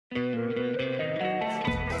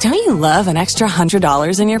Don't you love an extra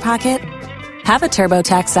 $100 in your pocket? Have a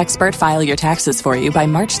TurboTax expert file your taxes for you by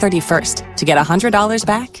March 31st to get $100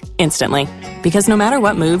 back instantly. Because no matter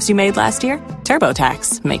what moves you made last year,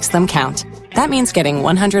 TurboTax makes them count. That means getting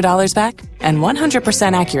 $100 back and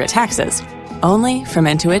 100% accurate taxes, only from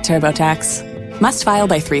Intuit TurboTax. Must file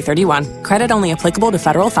by 3/31. Credit only applicable to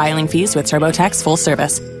federal filing fees with TurboTax full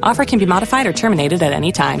service. Offer can be modified or terminated at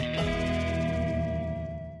any time.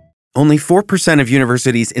 Only 4% of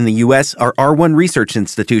universities in the U.S. are R1 research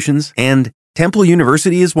institutions, and Temple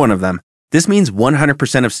University is one of them. This means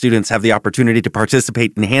 100% of students have the opportunity to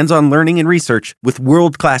participate in hands-on learning and research with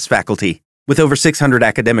world-class faculty. With over 600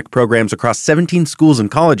 academic programs across 17 schools and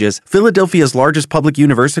colleges, Philadelphia's largest public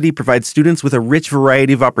university provides students with a rich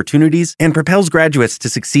variety of opportunities and propels graduates to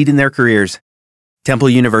succeed in their careers. Temple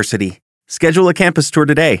University. Schedule a campus tour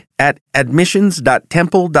today at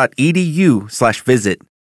admissions.temple.edu/visit.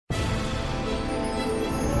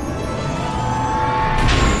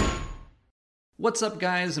 What's up,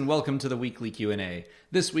 guys, and welcome to the weekly Q&A.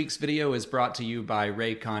 This week's video is brought to you by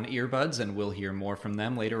Raycon Earbuds, and we'll hear more from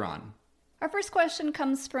them later on. Our first question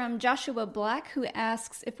comes from Joshua Black, who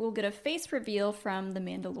asks if we'll get a face reveal from The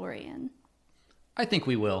Mandalorian. I think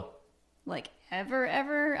we will. Like, ever?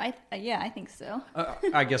 Yeah, I think so.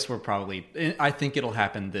 I guess I think it'll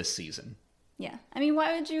happen this season. Yeah. I mean,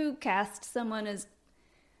 why would you cast someone as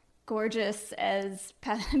gorgeous as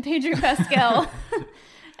Pedro Pascal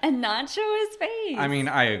and not show his face? I mean,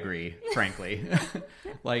 I agree, frankly.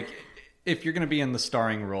 Like, if you're going to be in the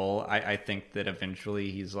starring role, I think that eventually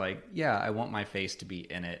he's like, yeah, I want my face to be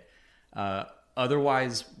in it.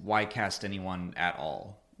 Otherwise, why cast anyone at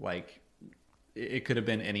all? Like, it could have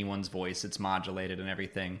been anyone's voice. It's modulated and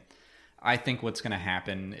everything. I think what's going to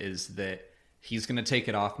happen is that he's going to take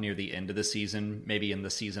it off near the end of the season, maybe in the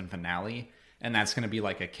season finale, and that's going to be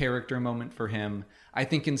like a character moment for him. I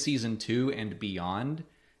think in season 2 and beyond,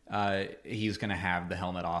 he's going to have the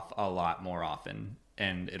helmet off a lot more often.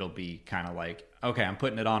 And it'll be kind of like, okay, I'm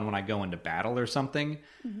putting it on when I go into battle or something.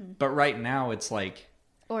 Mm-hmm. But right now it's like...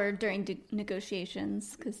 Or during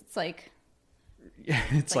negotiations, because it's like... Yeah,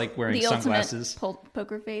 it's like wearing the sunglasses. Ultimate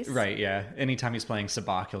poker face. Right, yeah. Anytime he's playing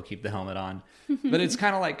Sabacc, he'll keep the helmet on. But it's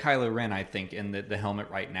kind of like Kylo Ren, I think, in that the helmet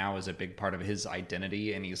right now is a big part of his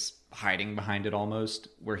identity, and he's hiding behind it almost,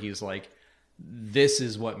 where he's like, this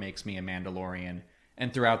is what makes me a Mandalorian.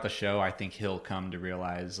 And throughout the show, I think he'll come to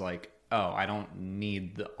realize, like, oh, I don't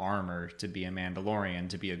need the armor to be a Mandalorian,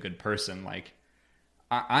 to be a good person. Like,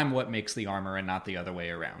 I'm what makes the armor and not the other way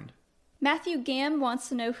around. Matthew Gam wants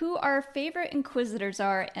to know who our favorite Inquisitors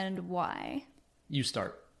are and why. You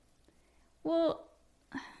start. Well,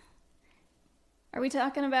 are we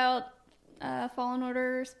talking about Fallen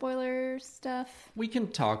Order spoiler stuff? We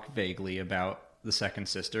can talk vaguely about the second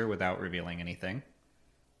sister without revealing anything.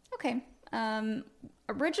 Okay.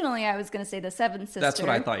 Originally, I was going to say the seventh sister. That's what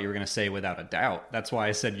I thought you were going to say without a doubt. That's why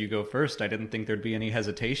I said you go first. I didn't think there'd be any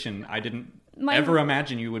hesitation. I didn't ever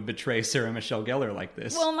imagine you would betray Sarah Michelle Gellar like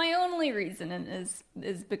this. Well, my only reason is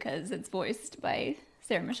because it's voiced by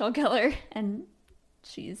Sarah Michelle Gellar, and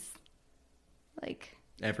she's like...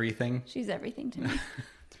 Everything? She's everything to me.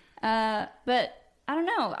 But I don't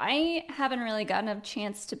know. I haven't really gotten a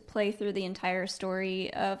chance to play through the entire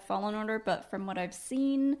story of Fallen Order, but from what I've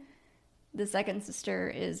seen... The second sister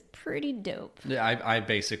is pretty dope. Yeah, I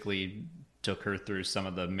basically took her through some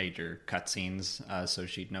of the major cutscenes so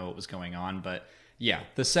she'd know what was going on. But yeah,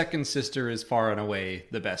 the second sister is far and away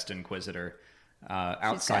the best Inquisitor.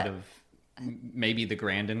 Outside of maybe the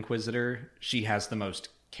Grand Inquisitor, she has the most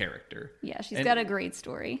character. Yeah, she's got a great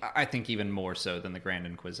story. I think even more so than the Grand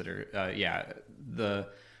Inquisitor. The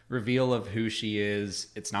reveal of who she is,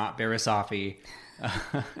 it's not Barriss Offee.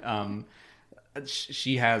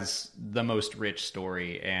 She has the most rich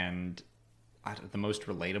story and the most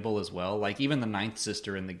relatable as well. Like, even the ninth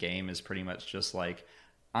sister in the game is pretty much just like,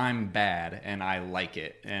 I'm bad and I like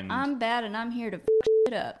it. And I'm bad and I'm here to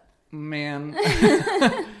shit up. Man.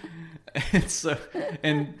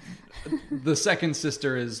 And the second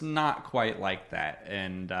sister is not quite like that.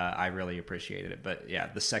 And I really appreciated it. But yeah,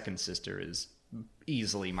 the second sister is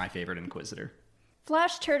easily my favorite Inquisitor.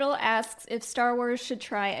 Flash Turtle asks if Star Wars should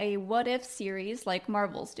try a what if series like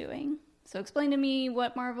Marvel's doing. So explain to me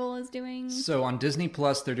what Marvel is doing. So on Disney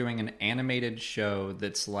Plus, they're doing an animated show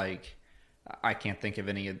that's like, I can't think of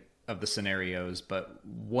any of the scenarios, but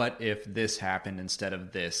what if this happened instead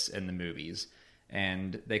of this in the movies?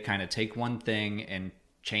 And they kind of take one thing and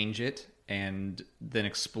change it and then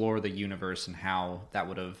explore the universe and how that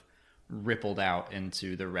would have rippled out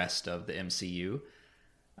into the rest of the MCU.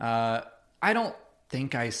 I don't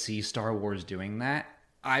think I see Star Wars doing that.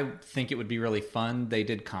 I think it would be really fun. They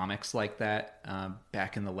did comics like that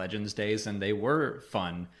back in the Legends days, and they were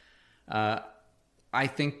fun. I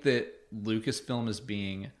think that Lucasfilm is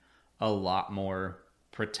being a lot more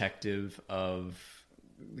protective of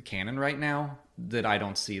the canon right now, that I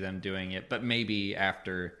don't see them doing it. But maybe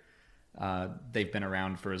after they've been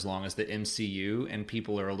around for as long as the MCU and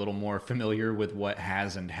people are a little more familiar with what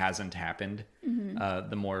has and hasn't happened,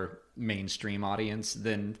 the more mainstream audience,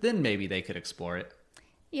 then maybe they could explore it.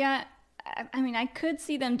 Yeah, I mean, I could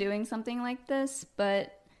see them doing something like this,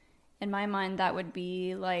 but in my mind, that would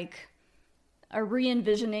be like a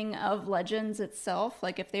re-envisioning of Legends itself.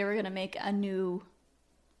 Like if they were going to make a new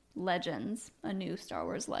Legends, a new Star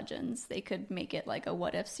Wars Legends, they could make it like a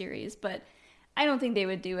what if series, but I don't think they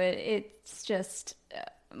would do it. It's just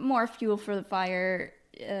more fuel for the fire.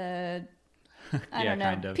 I don't know.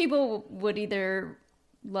 Kind of. People would either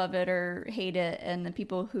love it or hate it, and the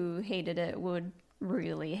people who hated it would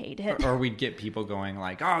really hate it. Or we'd get people going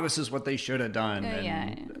like, oh, this is what they should have done.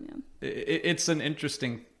 Yeah. It's an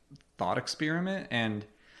interesting thought experiment, and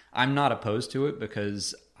I'm not opposed to it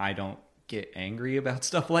because I don't get angry about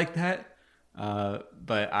stuff like that.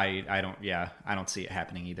 But I don't see it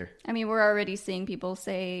happening either. I mean, we're already seeing people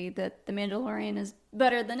say that The Mandalorian is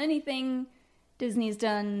better than anything Disney's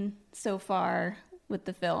done so far with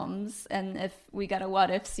the films. And if we got a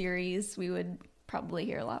what if series, we would probably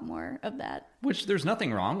hear a lot more of that. Which there's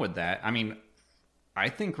nothing wrong with that. I mean, I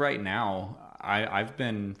think right now I've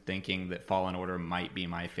been thinking that Fallen Order might be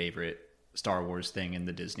my favorite Star Wars thing in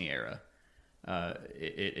the Disney era.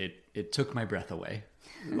 It took my breath away.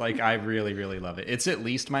 Like, I really, really love it. It's at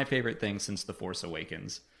least my favorite thing since The Force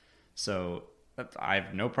Awakens. So I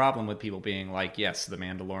have no problem with people being like, yes, The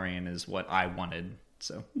Mandalorian is what I wanted.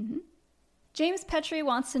 So James Petrie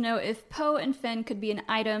wants to know if Poe and Finn could be an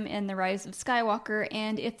item in The Rise of Skywalker,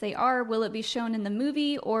 and if they are, will it be shown in the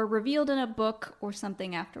movie or revealed in a book or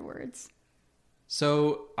something afterwards?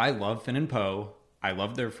 So I love Finn and Poe. I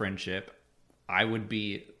love their friendship. I would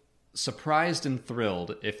be surprised and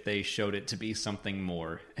thrilled if they showed it to be something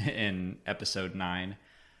more in episode 9.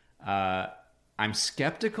 I'm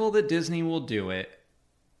skeptical that Disney will do it,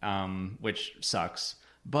 which sucks,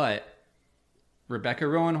 but Rebecca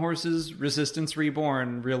Roanhorse's Resistance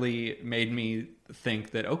Reborn really made me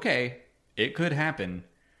think that, okay, it could happen.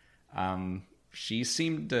 She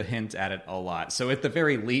seemed to hint at it a lot. So at the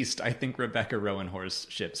very least, I think Rebecca Roanhorse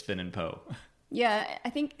ships Finn and Poe. Yeah, I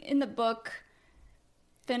think in the book,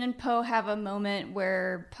 Finn and Poe have a moment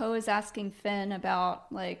where Poe is asking Finn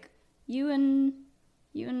about, like, you and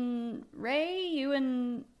Rey, you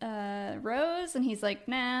and Rose, and he's like,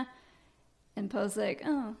 nah. And Poe's like,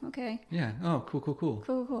 oh, okay. Yeah. Oh, cool.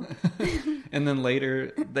 Cool. And then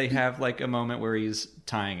later they have like a moment where he's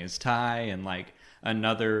tying his tie, and like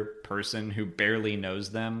another person who barely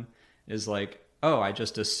knows them is like, oh, I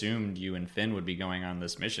just assumed you and Finn would be going on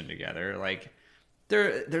this mission together. Like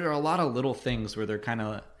there are a lot of little things where they're kind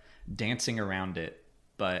of dancing around it,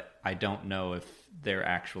 but I don't know if they're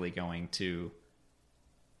actually going to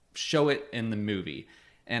show it in the movie.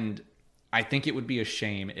 And I think it would be a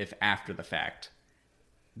shame if after the fact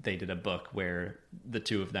they did a book where the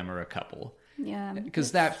two of them are a couple. Yeah.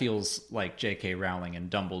 Because that feels like J.K. Rowling and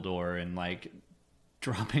Dumbledore and like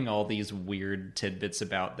dropping all these weird tidbits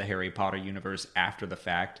about the Harry Potter universe after the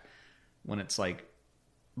fact, when it's like,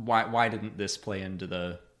 why didn't this play into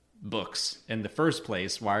the books in the first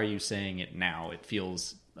place? Why are you saying it now? It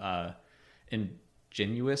feels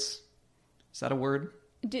ingenuous. Is that a word?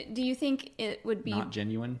 Do you think it would be... Not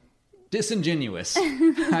genuine? Disingenuous.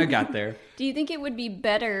 I got there. Do you think it would be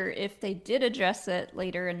better if they did address it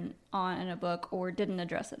later on in a book, or didn't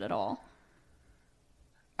address it at all?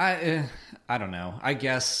 I don't know. I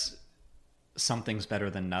guess something's better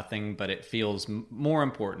than nothing, but it feels more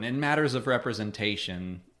important. In matters of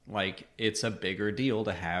representation, like, it's a bigger deal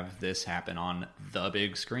to have this happen on the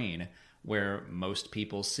big screen where most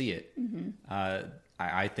people see it.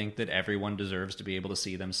 I think that everyone deserves to be able to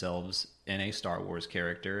see themselves in a Star Wars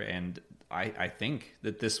character, and I think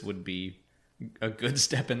that this would be a good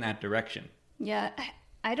step in that direction. Yeah,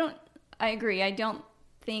 I agree. I don't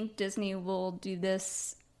think Disney will do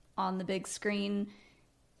this on the big screen.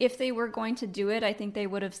 If they were going to do it, I think they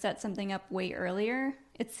would have set something up way earlier.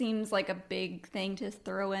 It seems like a big thing to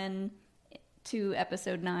throw in to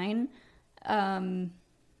episode 9.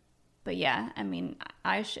 But yeah, I mean,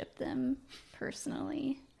 I ship them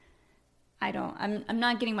personally. I'm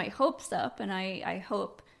not getting my hopes up, and I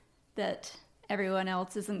hope that everyone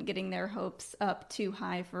else isn't getting their hopes up too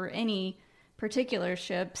high for any particular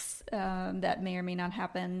ships that may or may not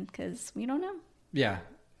happen, because we don't know. Yeah.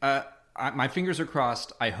 My fingers are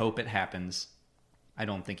crossed. I hope it happens. I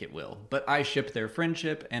don't think it will. But I ship their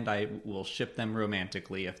friendship, and I will ship them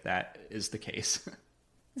romantically if that is the case.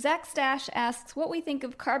 Zach Stash asks what we think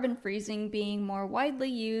of carbon freezing being more widely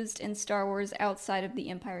used in Star Wars outside of The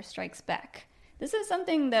Empire Strikes Back. This is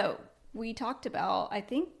something that we talked about, I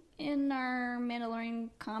think, in our Mandalorian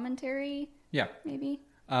commentary. Yeah. Maybe.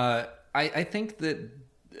 I think that,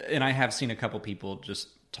 and I have seen a couple people just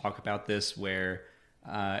talk about this, where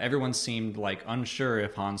everyone seemed like unsure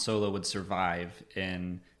if Han Solo would survive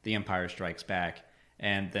in The Empire Strikes Back.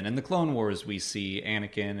 And then in the Clone Wars, we see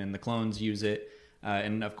Anakin and the clones use it.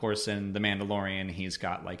 And of course, in The Mandalorian, he's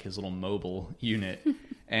got like his little mobile unit.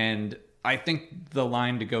 And I think the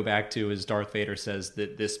line to go back to is Darth Vader says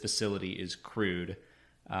that this facility is crude,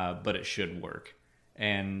 but it should work.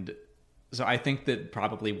 And so I think that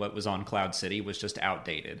probably what was on Cloud City was just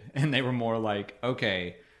outdated. And they were more like,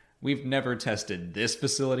 okay, we've never tested this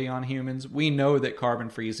facility on humans. We know that carbon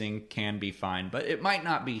freezing can be fine, but it might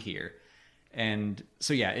not be here. And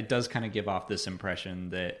so, yeah, it does kind of give off this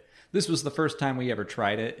impression that this was the first time we ever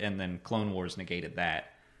tried it, and then Clone Wars negated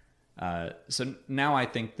that. So now I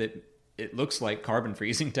think that it looks like carbon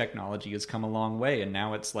freezing technology has come a long way, and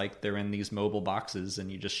now it's like they're in these mobile boxes, and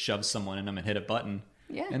you just shove someone in them and hit a button,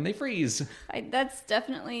 and they freeze. That's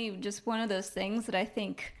definitely just one of those things that I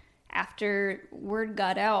think after word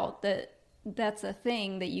got out that that's a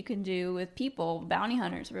thing that you can do with people, bounty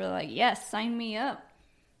hunters were like, yes, sign me up.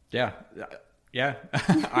 Yeah.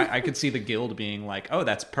 I could see the guild being like, oh,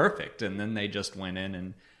 that's perfect. And then they just went in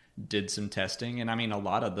and did some testing. And I mean, a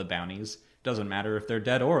lot of the bounties, doesn't matter if they're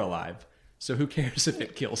dead or alive. So who cares if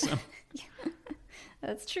it kills them?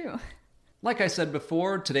 That's true. Like I said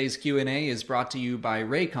before, today's Q&A is brought to you by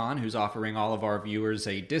Raycon, who's offering all of our viewers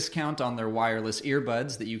a discount on their wireless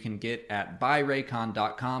earbuds that you can get at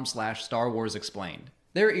buyraycon.com/Star Wars Explained.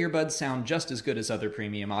 Their earbuds sound just as good as other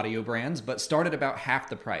premium audio brands, but start at about half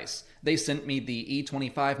the price. They sent me the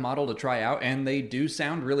E25 model to try out, and they do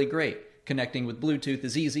sound really great. Connecting with Bluetooth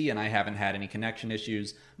is easy, and I haven't had any connection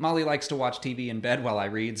issues. Molly likes to watch TV in bed while I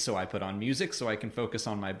read, so I put on music so I can focus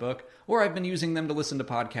on my book, or I've been using them to listen to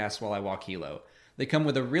podcasts while I walk Hilo. They come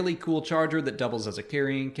with a really cool charger that doubles as a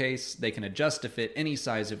carrying case, they can adjust to fit any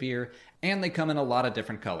size of ear, and they come in a lot of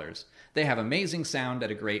different colors. They have amazing sound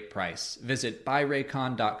at a great price. Visit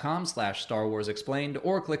buyraycon.com/Star Wars Explained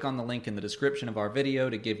or click on the link in the description of our video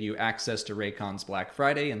to give you access to Raycon's Black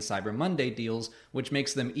Friday and Cyber Monday deals, which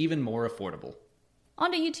makes them even more affordable.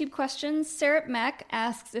 On to YouTube questions. Sarah Mack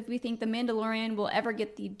asks if we think The Mandalorian will ever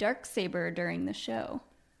get the Darksaber during the show.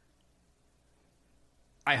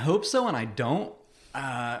 I hope so, and I don't.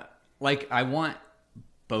 I want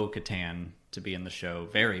Bo-Katan to be in the show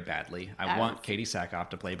very badly. I want Katie Sackhoff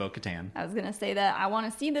to play Bo-Katan. I was going to say that. I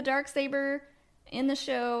want to see the Darksaber in the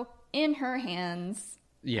show, in her hands.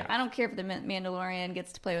 Yeah. I don't care if the Mandalorian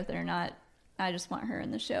gets to play with it or not. I just want her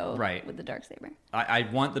in the show with the Darksaber. I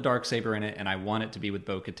want the Darksaber in it, and I want it to be with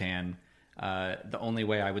Bo-Katan. The only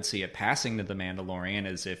way I would see it passing to the Mandalorian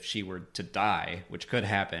is if she were to die, which could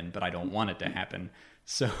happen, but I don't want it to happen.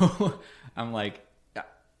 So I'm like,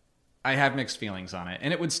 I have mixed feelings on it,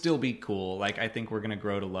 and it would still be cool. Like, I think we're going to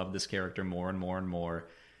grow to love this character more and more and more.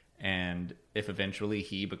 And if eventually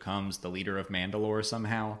he becomes the leader of Mandalore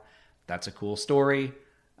somehow, that's a cool story.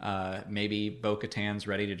 Maybe Bo-Katan's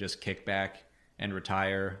ready to just kick back and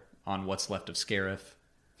retire on what's left of Scarif.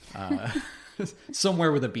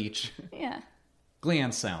 Somewhere with a beach. Yeah. Glean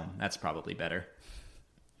Selm, that's probably better.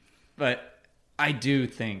 But I do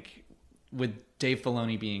think, with Dave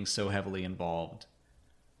Filoni being so heavily involved,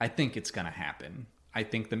 I think it's going to happen. I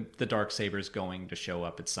think the Darksaber is going to show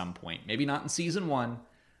up at some point. Maybe not in season 1,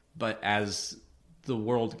 but as the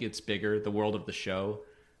world gets bigger, the world of the show,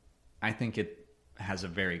 I think it has a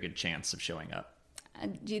very good chance of showing up.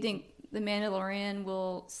 Do you think the Mandalorian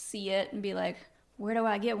will see it and be like, where do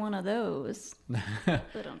I get one of those?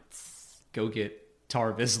 Go get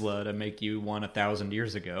Tar Vizsla to make you one 1,000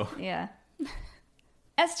 years ago. Yeah.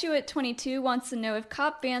 S2at22 wants to know if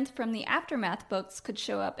Cobb Vanth from the Aftermath books could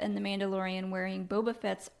show up in The Mandalorian wearing Boba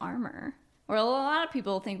Fett's armor. Well, a lot of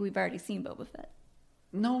people think we've already seen Boba Fett.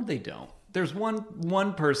 No, they don't. There's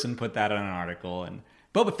one person put that on an article, and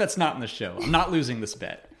Boba Fett's not in the show. I'm not losing this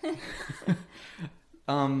bet.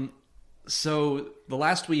 So the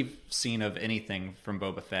last we've seen of anything from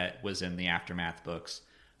Boba Fett was in the Aftermath books.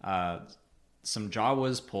 Some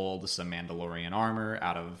Jawas pulled some Mandalorian armor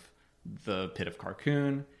out of the Pit of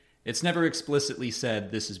Carkoon. It's never explicitly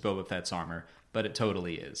said this is Boba Fett's armor, but it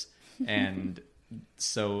totally is. And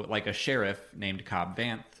so, like, a sheriff named Cobb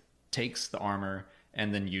Vanth takes the armor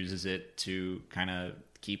and then uses it to kind of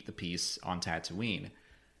keep the peace on Tatooine.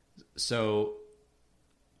 So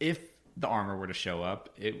if the armor were to show up,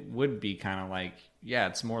 it would be kind of like, yeah,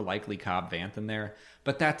 it's more likely Cobb Vanth in there.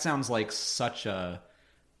 But that sounds like such a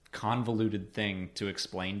convoluted thing to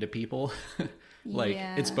explain to people. Like,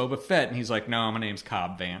 it's Boba Fett, and he's like, no, my name's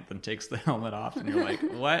Cobb Vanth, and takes the helmet off, and you're like,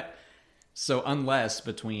 what? So unless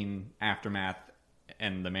between Aftermath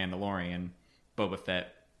and The Mandalorian, Boba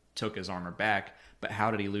Fett took his armor back, but how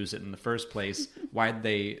did he lose it in the first place? Why'd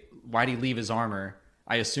he leave his armor?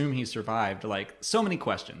 I assume he survived. Like, so many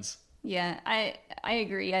questions. Yeah, I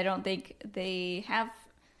agree. I don't think they have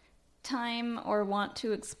time or want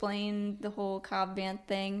to explain the whole Cobb Vanth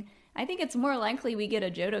thing. I think it's more likely we get a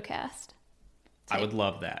JodoCast. I would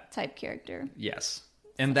love that type character. Yes,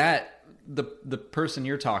 and that the person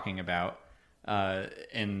you're talking about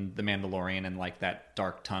in The Mandalorian and like that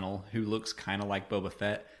dark tunnel, who looks kind of like Boba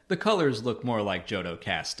Fett. The colors look more like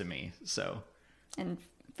JodoCast to me. So, and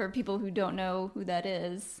for people who don't know who that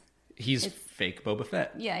is, he's fake Boba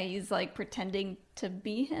Fett. Yeah, he's like pretending to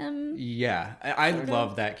be him. Yeah, I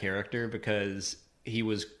love that character because he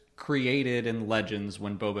was created in Legends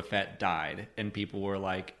when Boba Fett died, and people were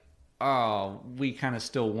like, oh, we kind of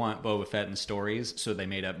still want Boba Fett in stories, so they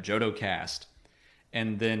made up JodoCast.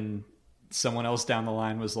 And then someone else down the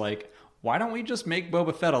line was like, why don't we just make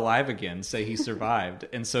Boba Fett alive again, say he survived?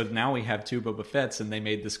 And so now we have 2 Boba Fetts, and they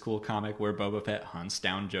made this cool comic where Boba Fett hunts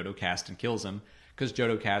down JodoCast and kills him, because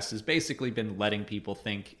JodoCast has basically been letting people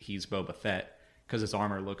think he's Boba Fett, because his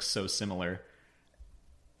armor looks so similar.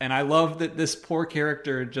 And I love that this poor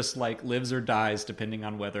character just like lives or dies depending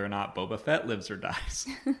on whether or not Boba Fett lives or dies.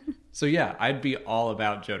 So yeah, I'd be all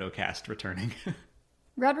about JodoCast returning.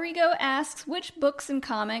 Rodrigo asks, which books and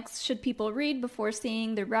comics should people read before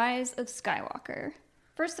seeing The Rise of Skywalker?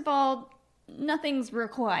 First of all, nothing's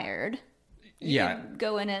required. You could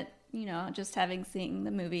go in it, just having seen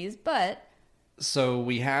the movies, but... So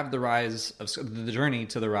we have the Journey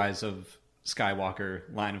to the Rise of Skywalker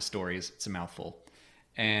line of stories. It's a mouthful.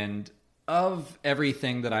 And of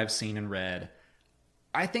everything that I've seen and read,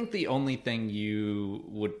 I think the only thing you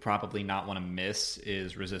would probably not want to miss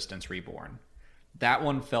is Resistance Reborn. That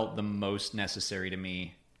one felt the most necessary to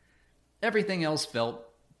me. Everything else felt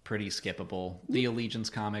pretty skippable. The Allegiance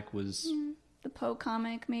comic was... the Poe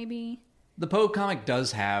comic, maybe? The Poe comic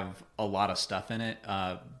does have a lot of stuff in it,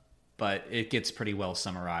 but it gets pretty well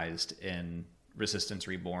summarized in Resistance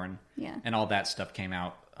Reborn. Yeah. And all that stuff came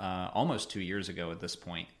out almost 2 years ago at this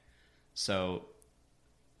point. So,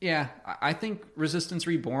 yeah, I think Resistance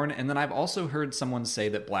Reborn. And then I've also heard someone say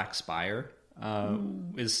that Black Spire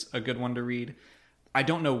is a good one to read. I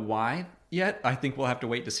don't know why yet. I think we'll have to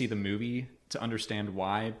wait to see the movie to understand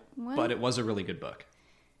why. What? But it was a really good book.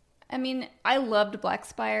 I mean, I loved Black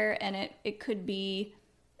Spire, and it could be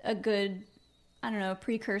a good,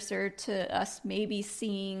 precursor to us maybe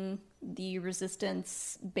seeing the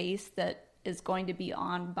Resistance base that is going to be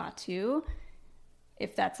on Batuu,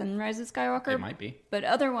 if that's in Rise of Skywalker. It might be. But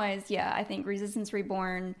otherwise, yeah, I think Resistance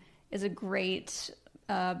Reborn is a great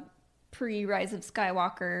pre-Rise of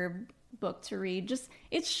Skywalker book to read. Just,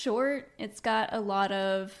 it's short. It's got a lot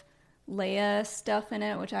of Leia stuff in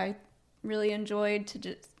it, which I really enjoyed,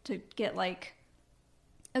 to get like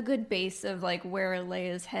a good base of like where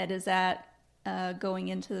Leia's head is at going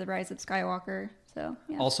into the Rise of Skywalker. So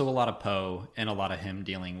yeah. Also a lot of Poe and a lot of him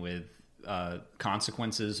dealing with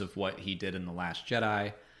consequences of what he did in The Last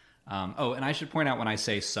Jedi. And I should point out, when I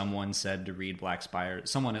say someone said to read Black Spire,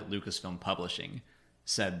 someone at Lucasfilm Publishing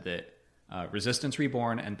said that Resistance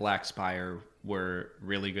Reborn and Black Spire were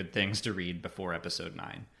really good things to read before Episode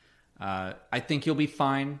 9. I think you'll be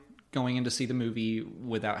fine going in to see the movie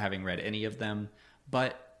without having read any of them.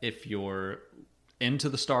 But if you're into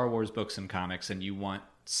the Star Wars books and comics and you want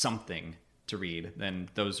something to read, then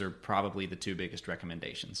those are probably the 2 biggest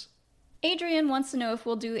recommendations. Adrian wants to know if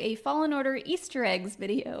we'll do a Fallen Order Easter eggs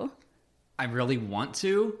video. I really want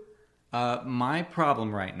to. My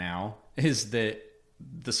problem right now is that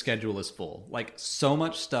the schedule is full. Like, so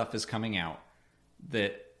much stuff is coming out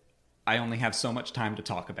that I only have so much time to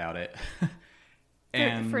talk about it.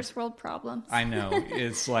 And first world problems. I know.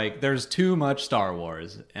 It's like there's too much Star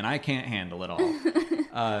Wars and I can't handle it all.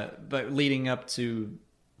 But leading up to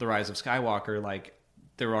The Rise of Skywalker, like,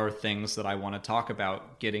 there are things that I want to talk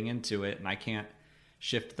about getting into it, and I can't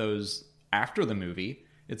shift those after the movie.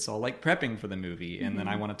 It's all like prepping for the movie, and then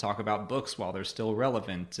I want to talk about books while they're still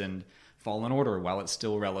relevant, and Fallen Order while it's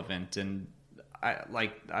still relevant, and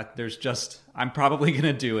I'm probably going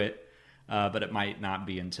to do it, but it might not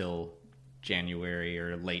be until January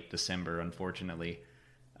or late December, unfortunately,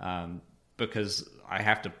 because I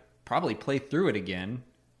have to probably play through it again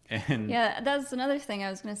And yeah, that's another thing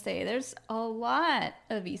I was going to say. There's a lot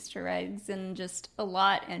of Easter eggs and just a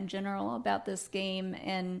lot in general about this game.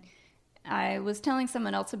 And I was telling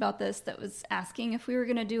someone else about this that was asking if we were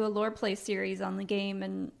going to do a lore play series on the game.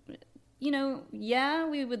 And, yeah,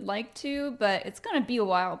 we would like to, but it's going to be a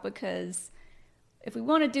while because if we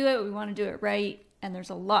want to do it, we want to do it right. And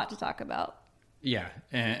there's a lot to talk about. Yeah.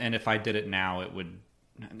 And if I did it now,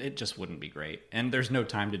 it just wouldn't be great. And there's no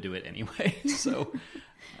time to do it anyway. So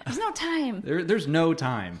there's no time. There's no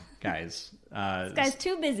time, guys. This guy's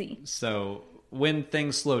too busy. So when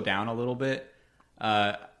things slow down a little bit,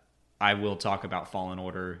 I will talk about Fallen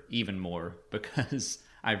Order even more because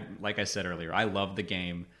like I said earlier, I love the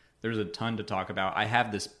game. There's a ton to talk about. I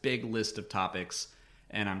have this big list of topics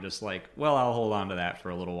and I'm just like, well, I'll hold on to that for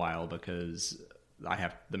a little while because I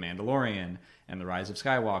have The Mandalorian and The Rise of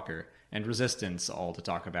Skywalker and Resistance all to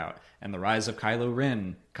talk about. And the Rise of Kylo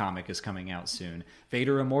Ren comic is coming out soon.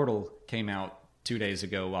 Vader Immortal came out 2 days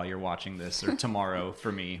ago while you're watching this, or tomorrow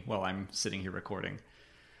for me while I'm sitting here recording.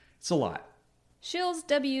 It's a lot. Shills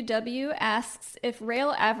WW asks if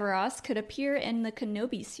Rael Averross could appear in the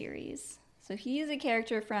Kenobi series. So he is a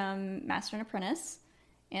character from Master and Apprentice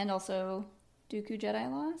and also Dooku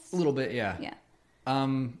Jedi Lost. A little bit, yeah. Yeah.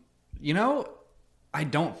 I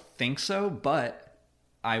don't think so, but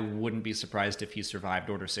I wouldn't be surprised if he survived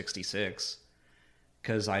Order 66,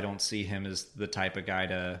 because I don't see him as the type of guy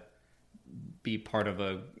to be part of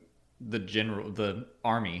the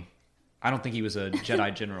army. I don't think he was a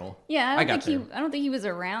Jedi general. Yeah, I don't think he was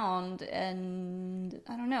around, and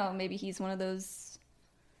I don't know, maybe he's one of those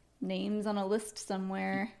names on a list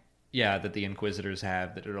somewhere. Yeah, that the Inquisitors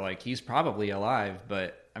have that are like, he's probably alive,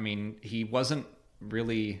 but I mean, he wasn't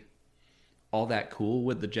really all that cool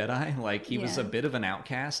with the Jedi. Like, he was a bit of an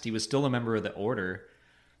outcast. He was still a member of the Order,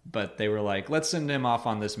 but they were like, let's send him off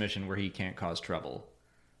on this mission where he can't cause trouble.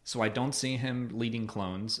 So I don't see him leading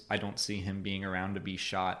clones. I don't see him being around to be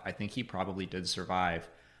shot. I think he probably did survive.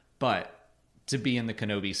 But to be in the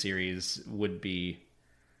Kenobi series would be,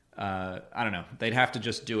 I don't know. They'd have to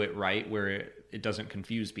just do it right where it doesn't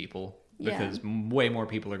confuse people. Because way more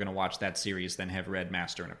people are going to watch that series than have read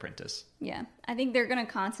Master and Apprentice. Yeah. I think they're going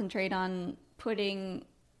to concentrate on putting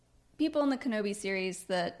people in the Kenobi series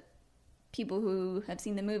that people who have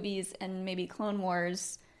seen the movies and maybe Clone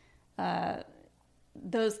Wars,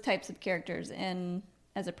 those types of characters in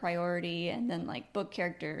as a priority. And then like book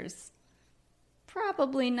characters,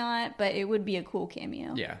 probably not, but it would be a cool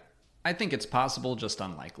cameo. Yeah. I think it's possible, just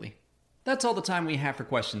unlikely. That's all the time we have for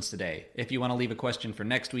questions today. If you want to leave a question for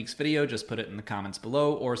next week's video, just put it in the comments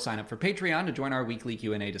below or sign up for Patreon to join our weekly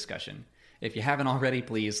Q&A discussion. If you haven't already,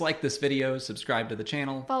 please like this video, subscribe to the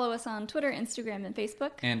channel. Follow us on Twitter, Instagram, and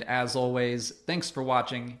Facebook. And as always, thanks for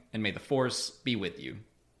watching, and may the Force be with you.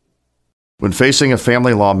 When facing a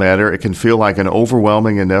family law matter, it can feel like an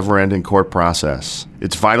overwhelming and never-ending court process.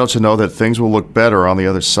 It's vital to know that things will look better on the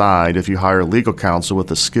other side if you hire legal counsel with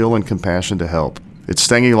the skill and compassion to help. At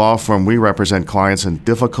Stengy Law Firm, we represent clients in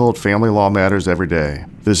difficult family law matters every day.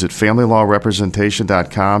 Visit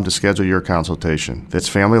FamilyLawRepresentation.com to schedule your consultation. That's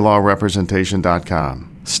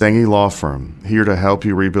FamilyLawRepresentation.com. Stengy Law Firm, here to help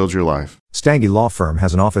you rebuild your life. Stengy Law Firm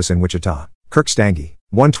has an office in Wichita. Kirk Stengy,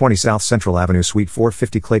 120 South Central Avenue, Suite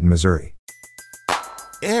 450, Clayton, Missouri.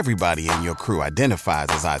 Everybody in your crew identifies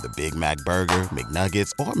as either Big Mac Burger,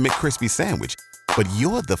 McNuggets, or McCrispy Sandwich. But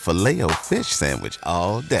you're the Filet-O-Fish Sandwich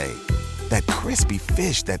all day. That crispy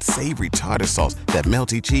fish, that savory tartar sauce, that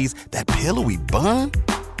melty cheese, that pillowy bun.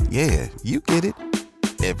 Yeah, you get it.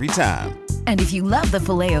 Every time. And if you love the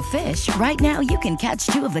Filet-O-Fish, right now you can catch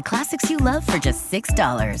two of the classics you love for just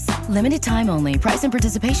 $6. Limited time only. Price and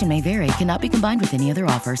participation may vary. Cannot be combined with any other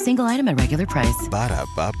offer. Single item at regular price.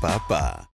 Ba-da-ba-ba-ba.